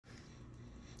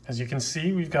As you can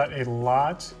see, we've got a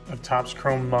lot of Topps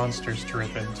Chrome monsters to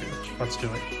rip into. Let's do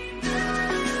it.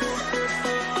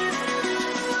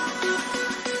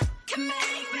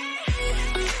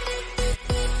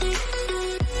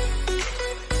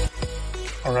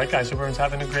 All right, guys, everyone's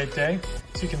having a great day.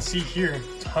 So you can see here,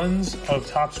 tons of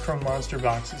Topps Chrome monster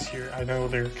boxes here. I know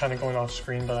they're kind of going off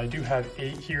screen, but I do have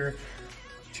 8 here.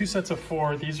 2 sets of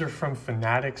 4. These are from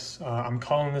Fanatics. I'm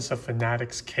calling this a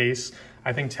Fanatics case.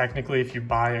 I think technically if you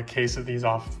buy a case of these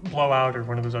off Blowout or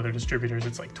one of those other distributors,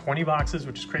 it's like 20 boxes,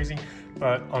 which is crazy.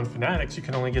 But on Fanatics, you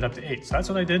can only get up to 8. So that's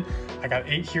what I did. I got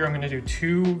 8 here. I'm gonna do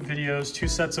 2 videos, 2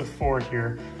 sets of 4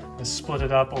 here. I split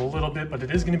it up a little bit, but it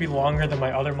is gonna be longer than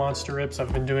my other monster rips.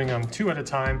 I've been doing them 2 at a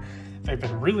time. They've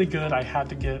been really good. I had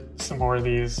to get some more of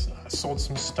these. I sold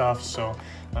some stuff, so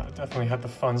definitely had the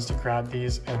funds to grab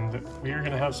these, and we are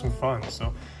gonna have some fun.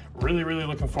 So really, really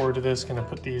looking forward to this. Gonna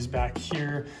put these back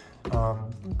here.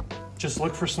 Just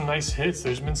look for some nice hits.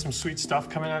 There's been some sweet stuff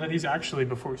coming out of these. Actually,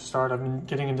 before we start, I've been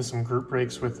getting into some group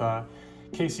breaks with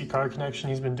KC Card Connection.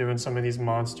 He's been doing some of these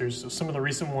monsters. So some of the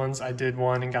recent ones, I did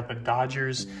one and got the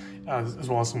Dodgers, as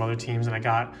well as some other teams. And I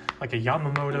got like a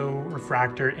Yamamoto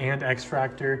refractor and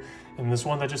X-Fractor. And this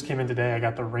one that just came in today, I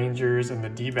got the Rangers and the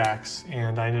D-backs.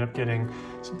 And I ended up getting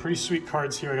some pretty sweet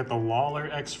cards here. I got the Lawler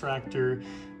X-Fractor,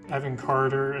 Evan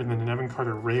Carter, and then an Evan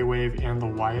Carter Ray Wave and the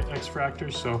Wyatt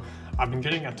X-Fractor. So I've been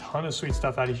getting a ton of sweet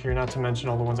stuff out of here, not to mention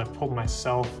all the ones I've pulled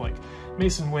myself, like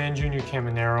Mason Wynn, Junior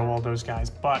Caminero, all those guys.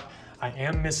 But I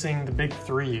am missing the big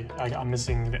 3. I'm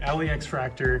missing the Ellie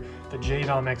X-Fractor, the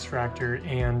J-Dom X-Fractor,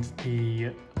 and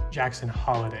the Jackson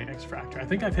Holiday X-Fractor. I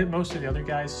think I've hit most of the other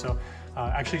guys, so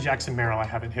actually Jackson Merrill I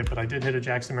haven't hit, but I did hit a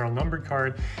Jackson Merrill numbered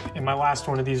card in my last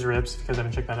one of these rips. If you guys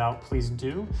haven't checked that out, please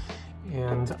do.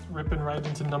 And ripping right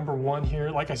into number 1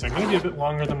 here. Like I said, I'm gonna be a bit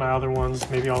longer than my other ones.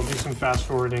 Maybe I'll do some fast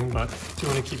forwarding, but I do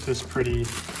want to keep this pretty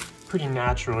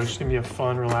natural. It's just gonna be a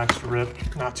fun, relaxed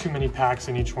rip. Not too many packs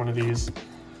in each one of these.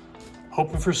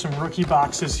 Hoping for some rookie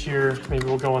boxes here. Maybe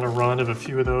we'll go on a run of a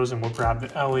few of those and we'll grab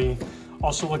the Ellie.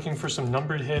 Also looking for some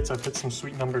numbered hits. I've hit some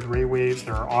sweet numbered Ray Waves.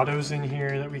 There are autos in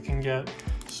here that we can get.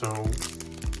 So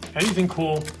anything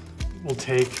cool we'll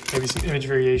take. Maybe some image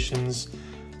variations.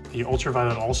 The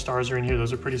Ultraviolet All-Stars are in here.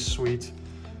 Those are pretty sweet.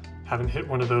 Haven't hit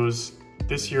one of those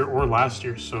this year or last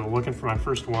year, so looking for my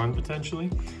first one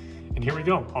potentially. And here we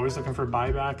go. Always looking for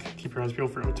buyback. Keep your eyes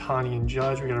peeled for Ohtani and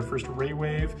Judge. We got our first Ray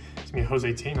Wave. It's gonna be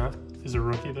Jose Tena is a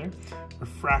rookie there.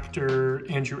 Refractor,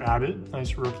 Andrew Abbott,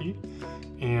 nice rookie.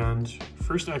 And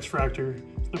first X-Fractor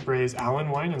for the Braves, Alan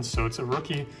Winans. So it's a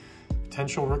rookie,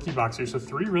 potential rookie boxer. So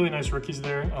 3 really nice rookies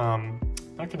there.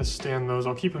 Not gonna stand those.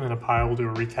 I'll keep them in a pile. We'll do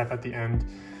a recap at the end.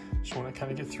 Just want to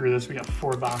kind of get through this. We got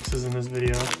 4 boxes in this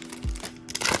video.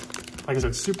 Like I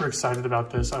said, super excited about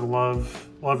this. I love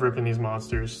ripping these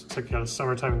monsters. It's like we got a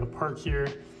Summertime in the Park here.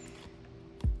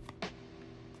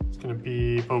 It's gonna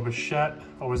be Bo Bichette.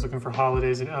 Always looking for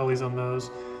holidays and Ellies on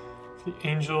those. For the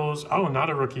Angels, oh, not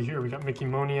a rookie here. We got Mickey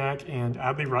Moniak and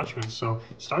Adley Rutschman. So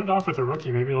started off with a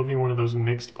rookie. Maybe it'll be one of those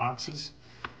mixed boxes.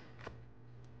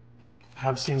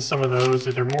 Have seen some of those.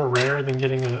 They're more rare than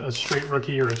getting a straight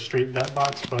rookie or a straight vet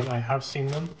box, but I have seen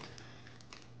them.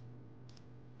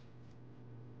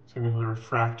 So another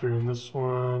refractor in this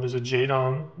one. There's a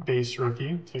J-Dom base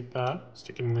rookie. Take that.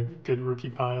 Stick it in the good rookie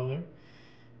pile there.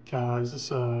 Guys, this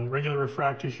is a regular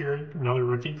refractor here. Another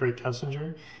rookie, Greg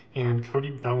Kessinger, and Cody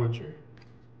Bellinger.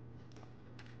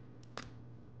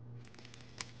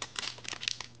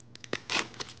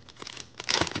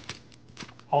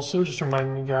 Also, just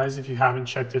reminding you guys, if you haven't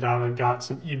checked it out, I've got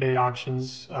some eBay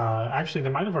auctions. Actually, they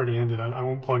might have already ended. I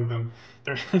won't plug them.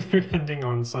 They're ending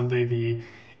on Sunday the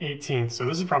 18th, so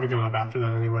this is probably going up after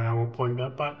that anyway. I won't plug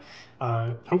that, but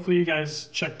hopefully you guys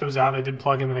check those out. I did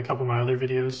plug them in a couple of my other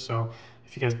videos, so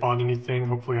if you guys bought anything,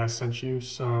 hopefully I sent you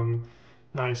some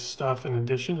nice stuff. In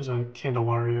addition, there's a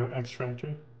Candelario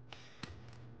X-Fractor.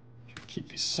 Keep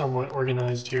these somewhat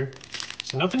organized here.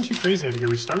 So nothing too crazy out here.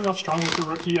 We started off strong with the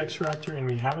rookie X-Fractor, and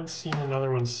we haven't seen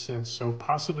another one since. So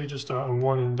possibly just a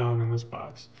one and done in this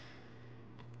box.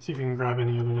 See if we can grab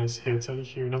any other nice hits out of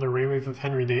here. Another Ray Wave of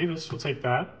Henry Davis. We'll take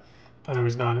that. I know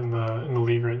he's not in the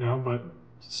league right now, but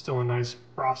still a nice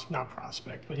not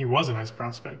prospect, but he was a nice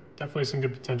prospect. Definitely some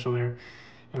good potential there.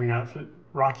 And we got for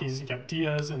Rockies, you got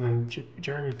Diaz, and then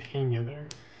Jeremy Pena there.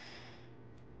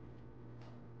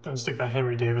 Gonna stick that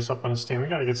Henry Davis up on a stand. We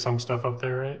gotta get some stuff up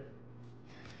there, right?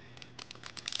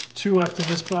 2 left in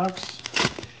this box.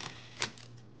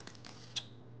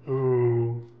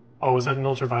 Ooh. Oh, is that an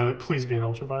ultraviolet? Please be an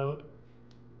ultraviolet.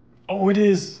 Oh, it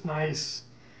is. Nice.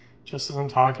 Just as I'm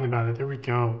talking about it. There we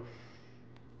go.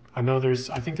 I know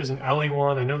I think there's an Ellie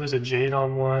one. I know there's a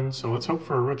Jadon one. So let's hope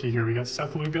for a rookie here. We got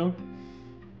Seth Lugo.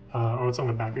 Oh, it's on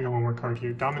the back. We got one more card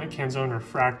here. Dominic Canzone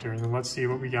Refractor. And then let's see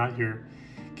what we got here.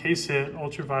 Case hit,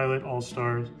 Ultraviolet,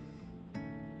 All-Stars.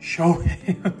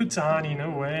 Shohei Ohtani, no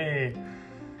way.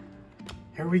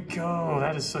 Here we go.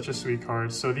 That is such a sweet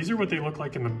card. So these are what they look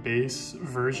like in the base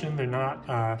version. They're not,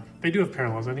 they do have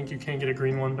parallels. I think you can get a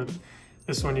green one, but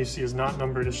this one you see is not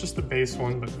numbered. It's just the base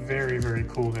one, but very, very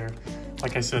cool there.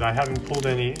 Like I said, I haven't pulled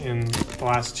any in the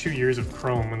last 2 years of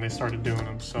Chrome when they started doing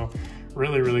them. So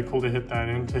really, really cool to hit that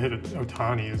in. To hit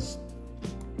Ohtani is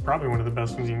probably one of the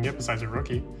best ones you can get besides a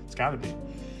rookie. It's gotta be.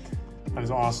 That is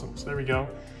awesome. So there we go.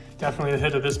 Definitely a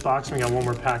hit of this box. We got one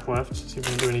more pack left. See if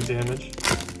we can do any damage.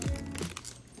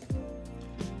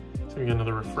 So we got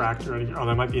another refractor out of here. Oh,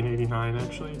 that might be an 89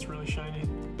 actually. It's really shiny.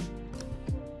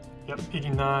 Yep,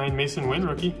 89. Mason Wynn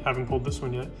rookie. Haven't pulled this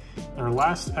one yet. And our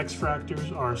last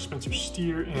X-Fractors are Spencer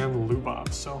Steer and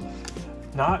Lubov. So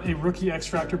not a rookie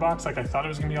X-Fractor box like I thought it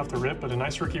was going to be off the rip, but a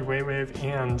nice rookie Wave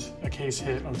and a case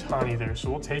hit Ohtani there. So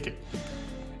we'll take it.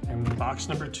 And box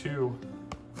number 2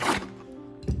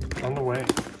 on the way.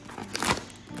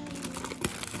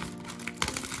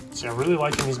 So yeah, really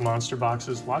liking these monster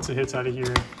boxes. Lots of hits out of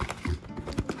here.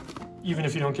 Even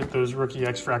if you don't get those rookie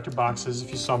X-Fractor boxes, if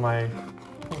you saw my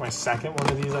second one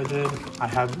of these I did, I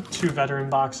had 2 veteran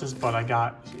boxes, but I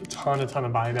got a ton of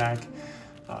buyback.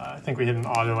 I think we hit an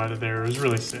auto out of there. It was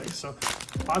really sick. So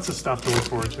lots of stuff to look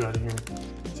forward to out of here.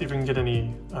 See if we can get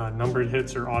any numbered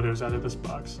hits or autos out of this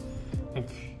box. I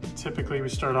think typically we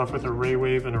start off with a Ray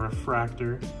Wave and a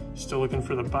Refractor. Still looking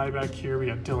for the buyback here. We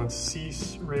got Dylan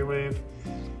Cease, Ray Wave.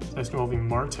 Nice Noelvi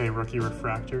Marte rookie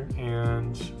Refractor.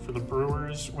 And for the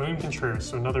Brewers, William Contreras.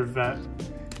 So another vet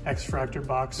X-Fractor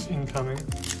box incoming.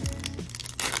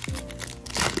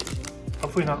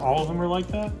 Hopefully not all of them are like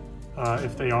that.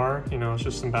 If they are, you know, it's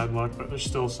just some bad luck, but there's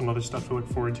still some other stuff to look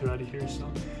forward to out of here. So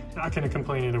not gonna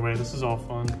complain either way. This is all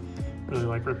fun. Really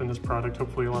like ripping this product.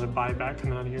 Hopefully a lot of buyback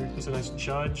coming out of here. There's a nice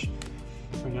Judge.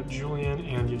 We got Julian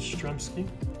and Yastrzemski.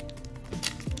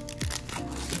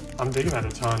 I'm digging that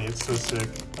Ohtani. It's so sick.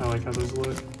 I like how those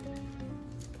look.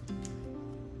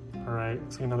 All right,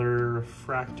 let's see another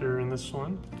Refractor in this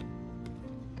one.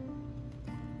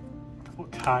 A couple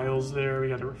of Kyles there. We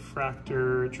got a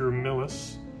Refractor, Drew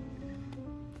Millis.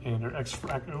 And our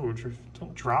X-Fractor, oh,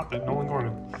 don't drop it, Nolan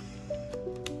Gorman.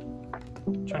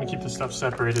 Trying to keep the stuff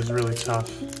separated is really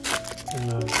tough in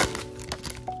the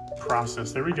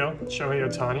process. There we go, Shohei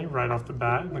Ohtani right off the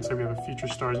bat. Looks like we have a Future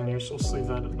Stars in here, so we'll sleeve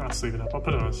that up. Not sleeve it up, I'll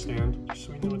put it on a stand just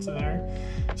so we know it's there.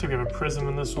 So we have a Prism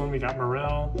in this one. We got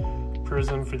Morel,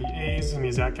 Prism for the A's,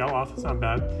 and Zach Geloff. That's not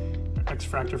bad. Our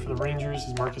X-Fractor for the Rangers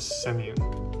is Marcus Semien.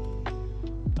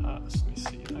 So let me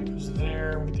see, that goes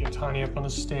there. We get the Ohtani up on the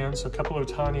stand. So a couple of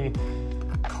Ohtani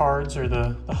cards are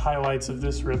the highlights of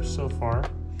this rip so far.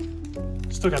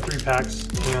 Still got 3 packs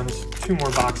and 2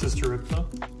 more boxes to rip though.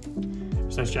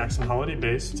 There's nice Jackson Holiday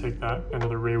base, take that.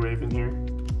 Another Ray Wave in here.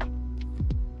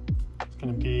 It's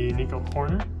gonna be Nico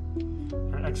Horner.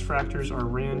 Our X-Fractors are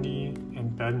Randy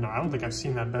and Bednar. I don't think I've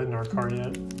seen that Bednar card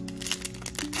yet.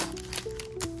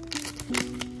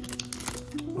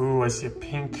 Ooh, I see a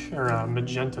pink or a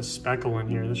magenta speckle in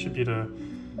here. This should be the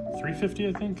 350,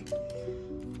 I think.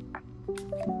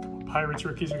 Pirates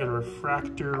rookies, we got a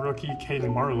Refractor rookie,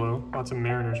 Caden Marlowe. Lots of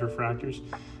Mariners refractors.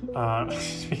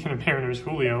 Speaking of Mariners,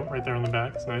 Julio right there on the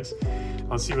back. It's nice.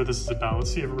 Let's see what this is about.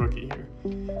 Let's see a rookie here.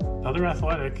 Another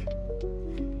Athletic.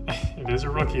 It is a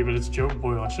rookie, but it's Joe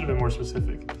Boyle. I should have been more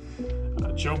specific.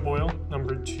 Joe Boyle,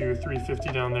 number 2,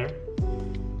 350 down there.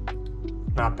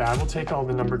 Not bad. We'll take all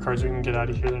the number cards we can get out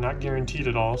of here. They're not guaranteed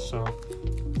at all, so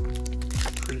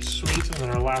pretty sweet. And then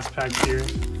our last pack here.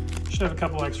 Should have a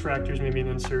couple X-Fractors, maybe an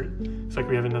insert. Looks like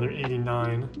we have another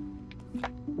 89.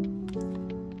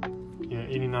 Yeah,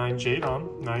 89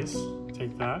 Jadon. Nice.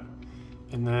 Take that.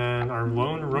 And then our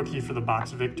lone rookie for the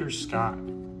box, Victor Scott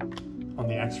on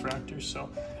the X-Fractors. So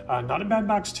not a bad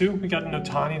box too. We got an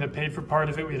Ohtani that paid for part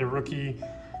of it. We had a rookie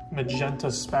magenta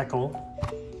speckle.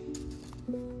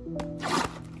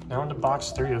 Now into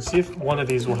box 3. Let's see if one of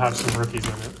these will have some rookies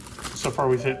in it. So far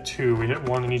we've hit 2. We hit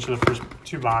 1 in each of the first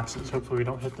 2 boxes. Hopefully we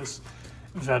don't hit this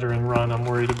veteran run I'm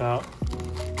worried about.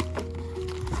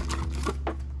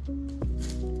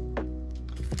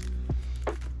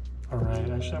 All right,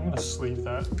 actually I'm gonna sleeve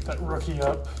that rookie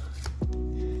up.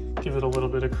 Give it a little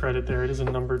bit of credit there. It is a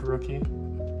numbered rookie. There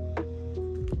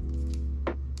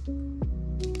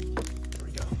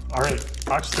we go. All right,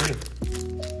 box 3.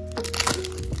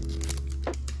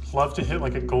 Love to hit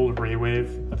like a gold Ray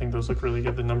Wave. I think those look really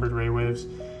good, the numbered Ray Waves.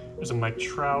 There's a Mike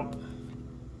Trout.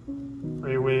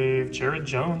 Ray Wave, Jared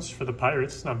Jones for the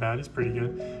Pirates. Not bad, he's pretty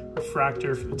good.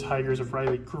 Refractor for the Tigers of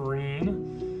Riley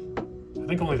Green. I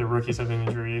think only the rookies have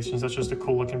image variations. That's just a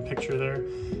cool looking picture there.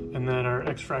 And then our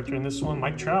X-Fractor in this one,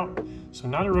 Mike Trout. So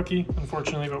not a rookie,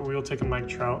 unfortunately, but we will take a Mike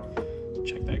Trout.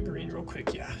 Check that green real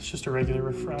quick. Yeah, it's just a regular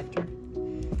refractor.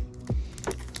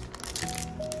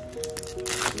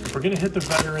 If we're gonna hit the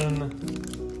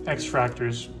veteran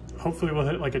X-Fractors, hopefully we'll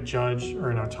hit like a Judge or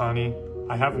an Ohtani.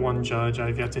 I have one Judge,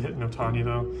 I've yet to hit an Ohtani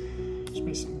though. Just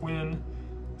Mason Win.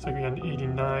 Looks like we got an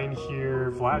 89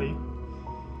 here, Vladdy.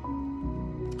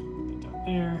 Down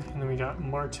there, and then we got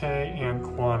Marte and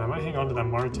Quan. I might hang on to that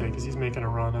Marte because he's making a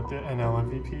run at the NL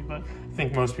MVP, but I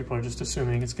think most people are just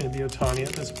assuming it's gonna be Ohtani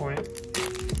at this point.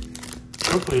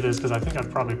 Hopefully it is, because I think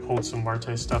I've probably pulled some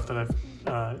Marte stuff that I've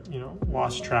you know,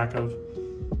 lost track of.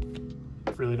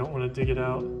 Really don't want to dig it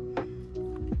out.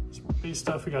 Some more base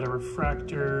stuff. We got a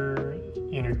refractor,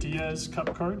 Yainer Diaz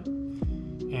cup card,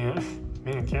 and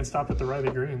man, can't stop at the Riley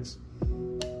Greens.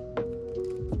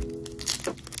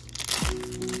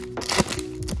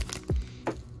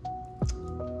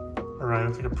 All right,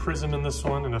 looks like a prism in this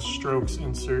one and a strokes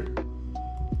insert.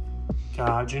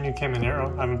 Got Junior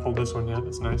Caminero. I haven't pulled this one yet.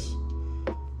 That's nice.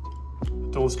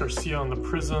 Adolis Garcia on the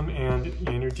prism and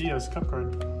Yainer Diaz cup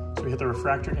card. So we hit the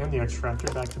refractor and the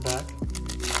X-Fractor back to back.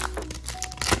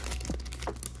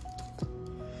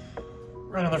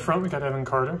 Right on the front, we got Evan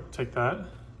Carter. Take that.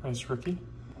 Nice rookie.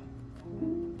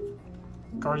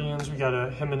 Guardians, we got a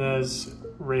Jimenez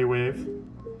Ray Wave.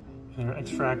 And our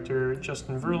X-Fractor,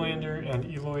 Justin Verlander and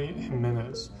Eloy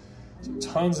Jimenez. So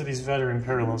tons of these veteran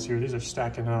parallels here. These are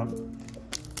stacking up.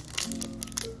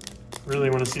 Really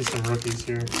want to see some rookies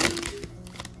here.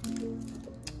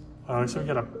 So we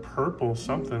got a purple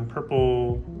something.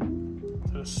 Purple,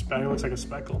 is it a speck? It looks like a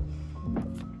speckle.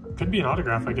 Could be an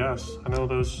autograph, I guess. I know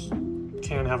those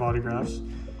can have autographs.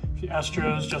 The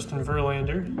Astros, Justin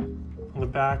Verlander. On the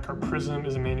back, our prism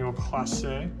is Emmanuel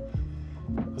Clase.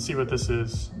 Let's see what this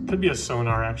is. Could be a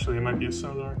sonar, actually. It might be a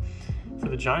sonar. For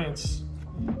the Giants,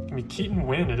 it can be Keaton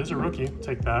Winn. It is a rookie.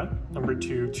 Take that. Number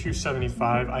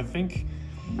 275. I think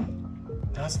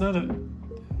that's not a...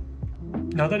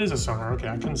 No, that is a sonar. Okay,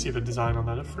 I couldn't see the design on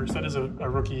that at first. That is a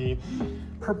rookie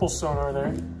purple sonar there.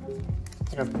 I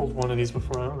think I've pulled one of these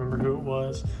before. I don't remember who it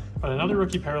was. But another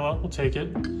rookie parallel, we'll take it.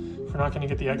 If we're not going to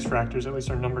get the X-Fractors, at least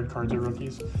our numbered cards are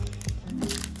rookies.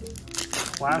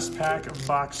 Last pack of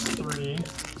box 3.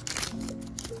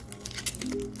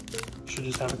 Should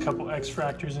just have a couple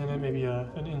X-Fractors in it, maybe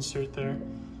an insert there.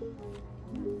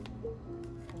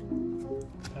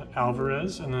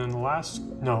 Alvarez, and then the last,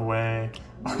 no way.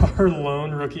 Our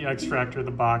lone rookie X-Fractor of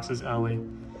the box is Ellie.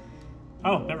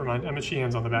 Oh, never mind. Emmett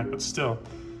Sheehan's on the back, but still.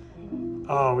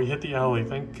 Oh, we hit the Ellie.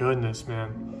 Thank goodness,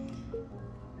 man.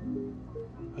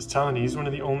 I was telling you, he's one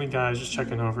of the only guys, just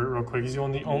checking over it real quick. He's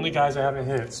one of the only guys I haven't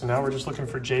hit. So now we're just looking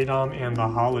for J-Dom and the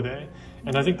Holiday.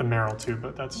 And I think the Merrill too,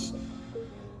 but that's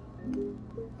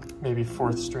maybe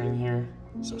 4th string here.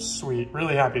 So sweet.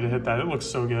 Really happy to hit that. It looks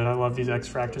so good. I love these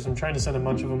X-Fractors. I'm trying to send a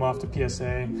bunch of them off to PSA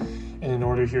and in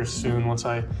order here soon once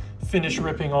I finish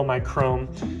ripping all my chrome.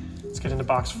 Let's get into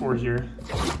box 4 here.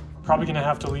 Probably going to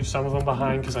have to leave some of them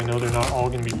behind because I know they're not all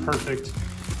going to be perfect.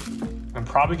 I'm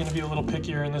probably going to be a little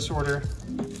pickier in this order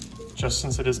just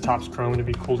since it is Topps Chrome. It'd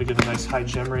be cool to get a nice high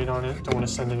gem rate on it. Don't want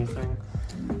to send anything.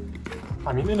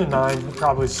 I mean, in a 9, it'd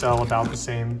probably sell about the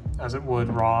same as it would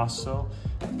raw, so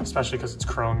especially because it's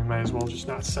Chrome, you might as well just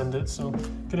not send it. So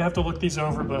gonna have to look these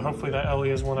over, but hopefully that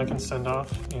Ellie is one I can send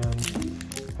off and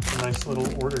a nice little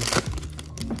order.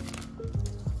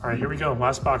 All right, here we go,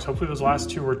 last box. Hopefully those last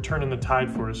 2 were turning the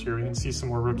tide for us here. We can see some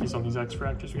more rookies on these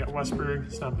X-Fractors. We got Westberg,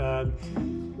 it's not bad. So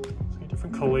a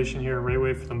different collation here. Ray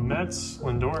Wave for the Mets,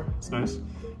 Lindor, it's nice.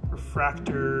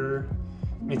 Refractor,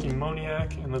 Mickey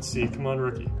Moniak, and let's see, come on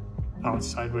rookie. Oh, it's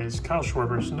sideways. Kyle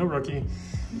Schwarber, so no rookie.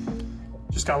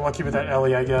 Just got lucky with that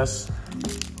Ellie, I guess.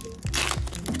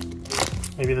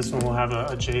 Maybe this one will have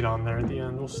a Jade on there at the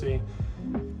end. We'll see.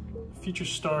 Future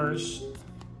Stars.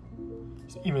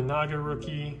 Imanaga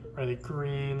rookie. Riley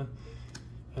Green.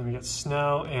 And we got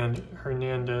Snell and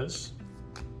Hernandez.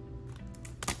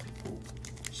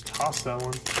 Just toss that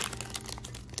one.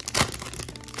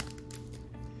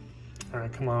 All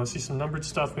right, come on. Let's see some numbered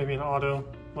stuff. Maybe an auto.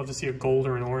 Love to see a gold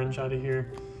or an orange out of here.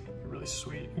 Really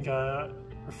sweet. We got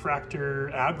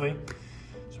Refractor Adley.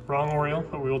 It's wrong Oriole,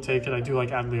 but we will take it. I do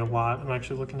like Adley a lot. I'm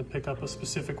actually looking to pick up a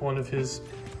specific one of his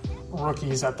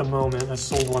rookies at the moment. I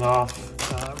sold one off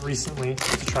recently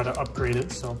to try to upgrade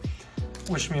it, so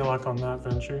wish me luck on that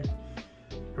venture.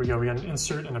 Here we go. We got an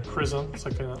insert and a prism. It's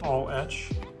like an all etch.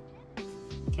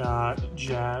 Got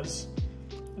Jazz.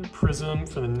 Prism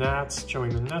for the Nats, Joey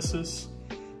Meneses.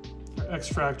 Our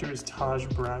X-Fractor is Taj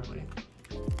Bradley.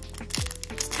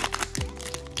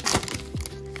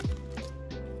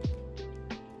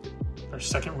 Our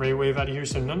second Ray Wave out of here,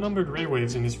 so no numbered Ray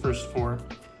Waves in these first 4.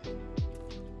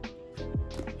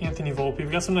 Anthony Volpe, we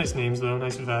got some nice names though,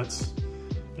 nice vets.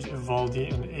 There's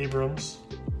Evaldi and Abrams.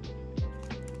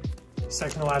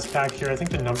 Second to last pack here, I think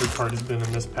the numbered card has been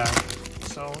in this pack.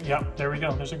 So yeah, there we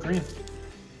go, there's a green.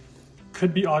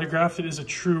 Could be autographed, it is a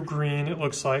true green it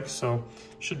looks like, so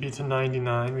should be to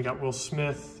 99. We got Will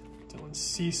Smith, Dylan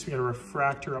Cease, we got a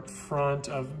refractor up front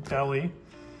of Belly.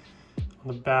 On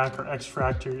the back, our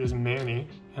X-Fractor is Manny,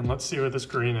 and let's see what this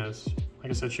green is. Like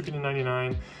I said, should be to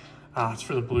 99. It's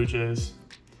for the Blue Jays.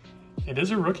 It is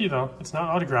a rookie though, it's not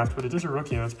autographed, but it is a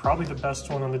rookie. That's probably the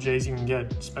best one on the Jays you can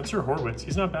get. Spencer Horwitz,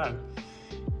 he's not bad.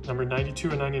 Number 92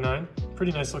 and 99,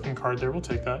 pretty nice looking card there, we'll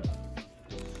take that.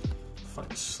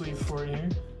 Find a sleeve for you here.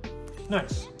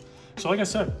 Nice. So like I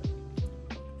said,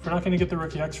 if we're not gonna get the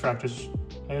rookie X-Fractors,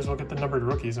 may as well get the numbered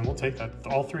rookies, and we'll take that.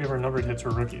 All 3 of our numbered hits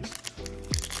were rookies.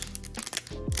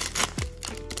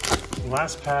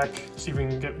 Last pack, see if we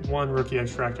can get 1 rookie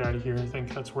X-Fractor out of here. I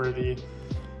think that's where the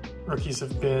rookies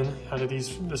have been out of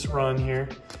this run here.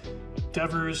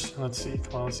 Devers, let's see,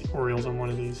 come on, let's see Orioles on one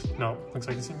of these. No, looks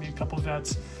like it's gonna be a couple of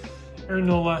vets. Aaron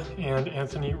Nola and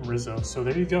Anthony Rizzo. So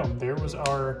there you go. There was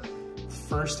our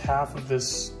first half of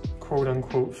this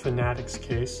quote-unquote Fanatics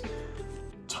case.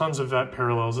 Tons of vet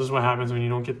parallels. This is what happens when you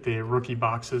don't get the rookie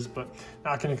boxes, but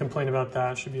not gonna complain about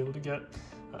that. Should be able to get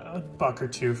a buck or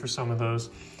 2 for some of those.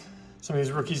 Some of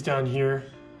these rookies down here,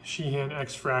 Sheehan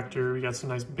X-Fractor, we got some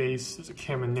nice base. There's a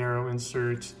Caminero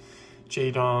insert,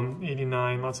 J-Dom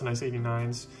 89, lots of nice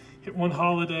 89s. Hit One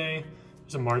Holiday,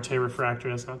 there's a Marte Refractor,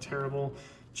 that's not terrible.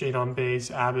 J-Dom base,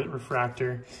 Abbott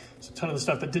Refractor. So a ton of the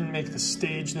stuff that didn't make the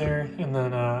stage there, and then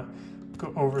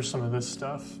go over some of this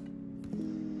stuff.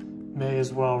 May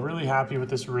as well, really happy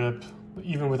with this rip.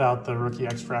 Even without the rookie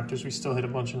X-Fractors, we still hit a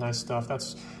bunch of nice stuff.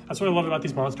 That's what I love about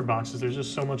these monster boxes. There's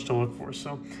just so much to look for.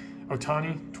 So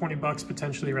Ohtani, 20 bucks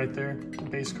potentially right there.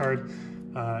 Base card.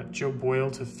 Joe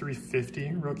Boyle to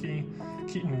 350 rookie.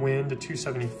 Keaton Winn to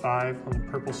 275 on the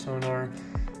purple sonar.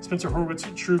 Spencer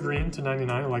Horwitz, true green to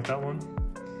 99. I like that one.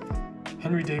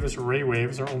 Henry Davis Ray Wave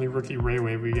is our only rookie Ray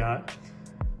Wave we got.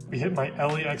 We hit my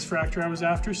Ellie X-Fractor I was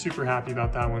after. Super happy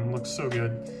about that one. Looks so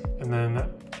good. And then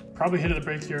probably hit of the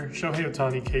break here. Shohei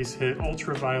Ohtani case hit.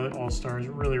 Ultraviolet All-Stars.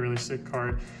 Really, really sick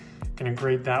card. Gonna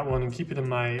grade that one and keep it in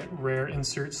my rare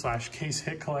insert / case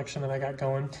hit collection that I got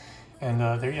going. And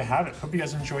there you have it. Hope you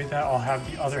guys enjoyed that. I'll have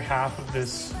the other half of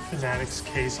this Fanatics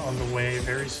case on the way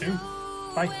very soon.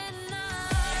 Bye.